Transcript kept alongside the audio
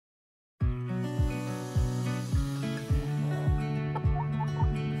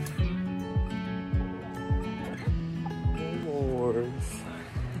numbers.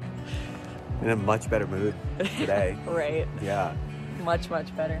 In a much better mood today. Right. Yeah. Much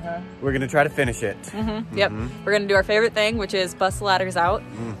better, huh? We're gonna try to finish it. Yep. We're gonna do our favorite thing, which is bust the ladders out,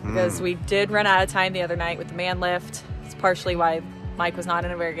 because we did run out of time the other night with the man lift. It's partially why Mike was not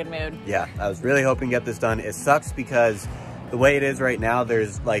in a very good mood. Yeah, I was really hoping to get this done. It sucks because the way it is right now,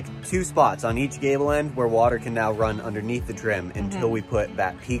 there's like 2 spots on each gable end where water can now run underneath the trim until we put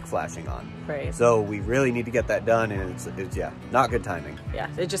that peak flashing on. Right. So we really need to get that done, and it's yeah, not good timing. Yeah,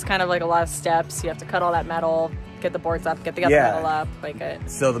 it's just kind of like a lot of steps. You have to cut all that metal, get the boards up, get the other metal up, like it.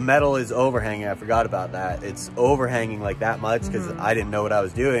 So the metal is overhanging. I forgot about that. It's overhanging like that much because I didn't know what I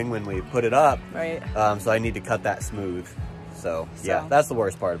was doing when we put it up. Right. So I need to cut that smooth. So yeah, that's the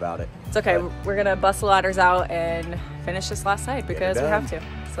worst part about it. It's okay. We're gonna bust the ladders out and finish this last side because we have to.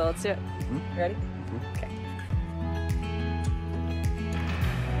 So let's do it. You ready? Okay.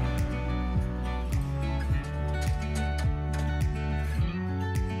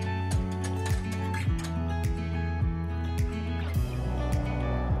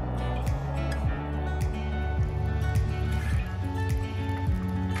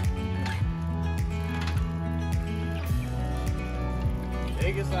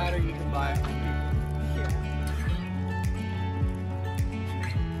 Biggest ladder you can buy.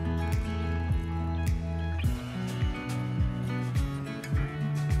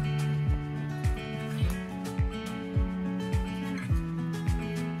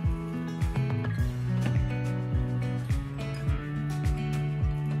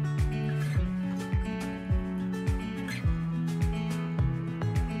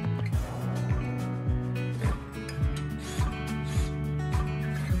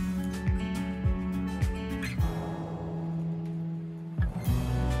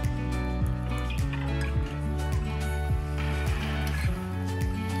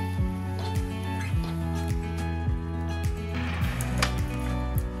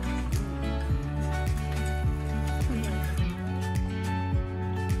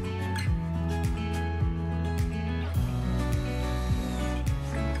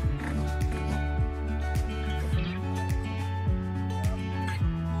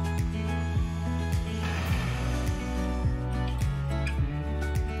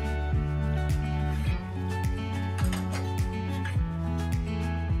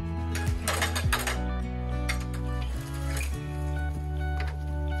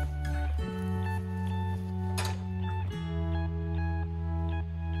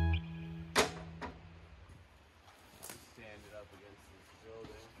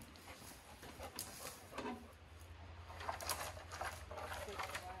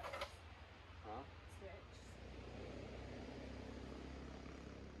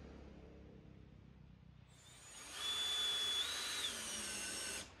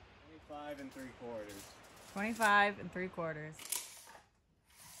 And 3/4. 25 3/4.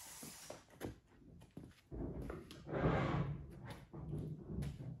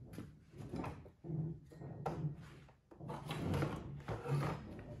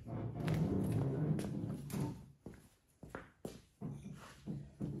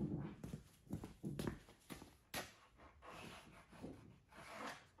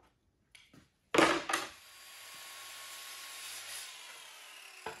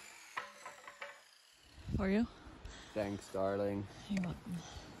 For you? Thanks, darling. You're welcome.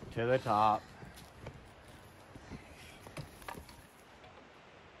 To the top.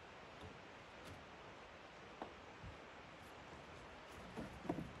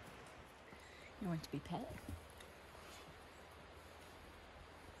 You want to be pet?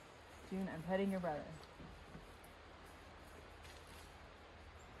 June, I'm petting your brother.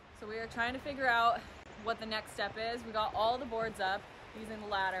 So we are trying to figure out what the next step is. We got all the boards up using the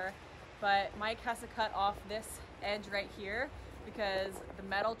ladder, but Mike has to cut off this edge right here because the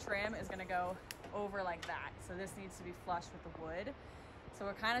metal trim is gonna go over like that. So this needs to be flush with the wood. So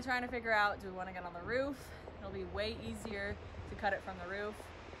we're kind of trying to figure out, do we want to get on the roof? It'll be way easier to cut it from the roof,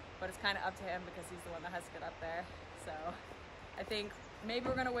 but it's kind of up to him because he's the one that has to get up there. So I think maybe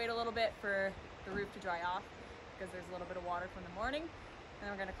we're gonna wait a little bit for the roof to dry off because there's a little bit of water from the morning, and then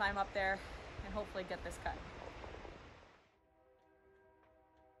we're gonna climb up there and hopefully get this cut.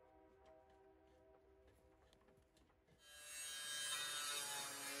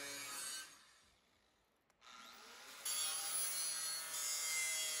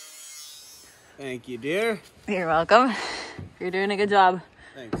 Thank you, dear. You're welcome. You're doing a good job.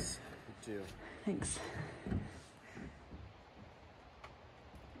 Thanks. You too. Thanks.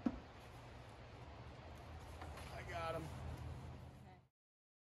 I got him.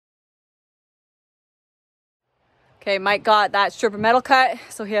 Okay, Mike got that strip of metal cut,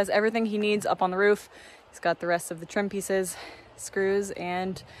 so he has everything he needs up on the roof. He's got the rest of the trim pieces screws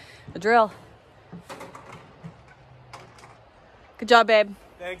and a drill. Good job, babe.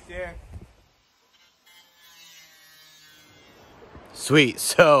 Thanks, dear. Sweet.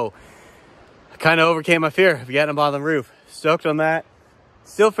 So I kind of overcame my fear of getting up on the roof. Stoked on that.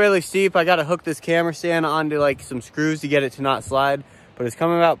 Still fairly steep. I got to hook this camera stand onto like some screws to get it to not slide, but it's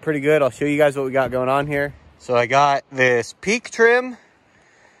coming out pretty good. I'll show you guys what we got going on here. So I got this peak trim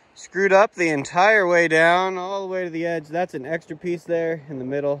screwed up the entire way down, all the way to the edge. That's an extra piece there in the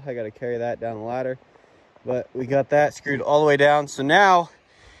middle. I got to carry that down the ladder, but we got that screwed all the way down. So now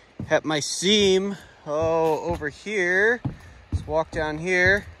at my seam, over here, let's walk down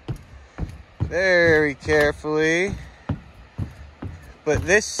here very carefully. But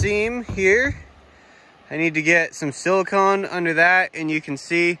this seam here, I need to get some silicone under that, and you can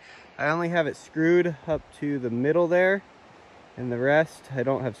see I only have it screwed up to the middle there, and the rest I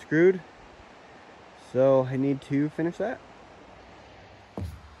don't have screwed. So I need to finish that.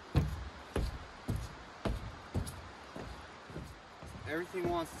 Everything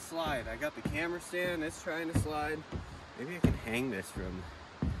wants to slide. I got the camera stand, it's trying to slide. Maybe I can hang this from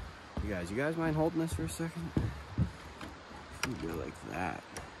you guys. You guys mind holding this for a second? Go like that.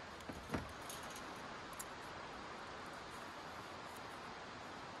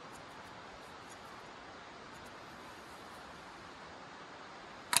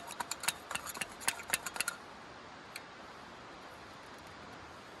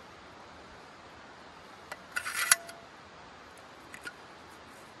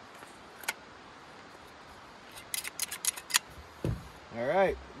 All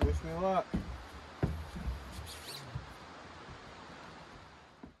right, wish me luck.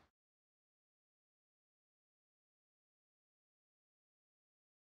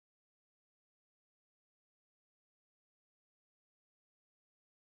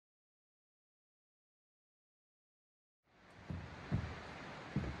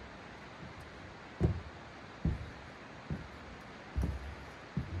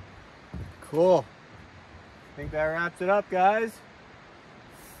 Cool. I think that wraps it up, guys.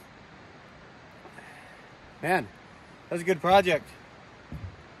 Man, that was a good project.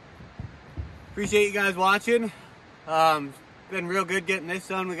 Appreciate you guys watching. It's been real good getting this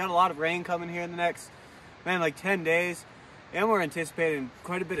done. We got a lot of rain coming here in the next, like 10 days. And we're anticipating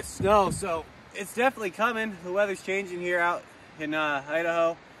quite a bit of snow, so it's definitely coming. The weather's changing here out in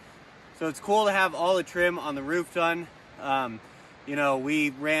Idaho. So it's cool to have all the trim on the roof done. You know,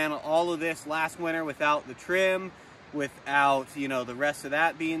 we ran all of this last winter without the trim, without, the rest of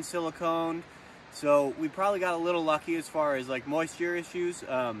that being siliconed. So we probably got a little lucky as far as like moisture issues.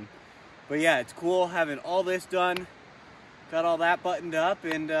 But yeah, it's cool having all this done. Got all that buttoned up,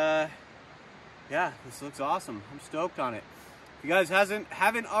 and yeah, this looks awesome. I'm stoked on it. If you guys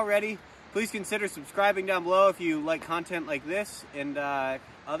haven't already, please consider subscribing down below if you like content like this and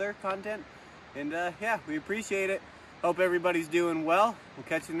other content. And yeah, we appreciate it. Hope everybody's doing well. We'll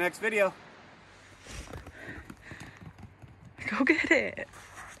catch you in the next video. Go get it.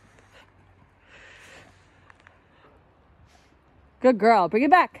 Good girl. Bring it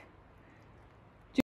back.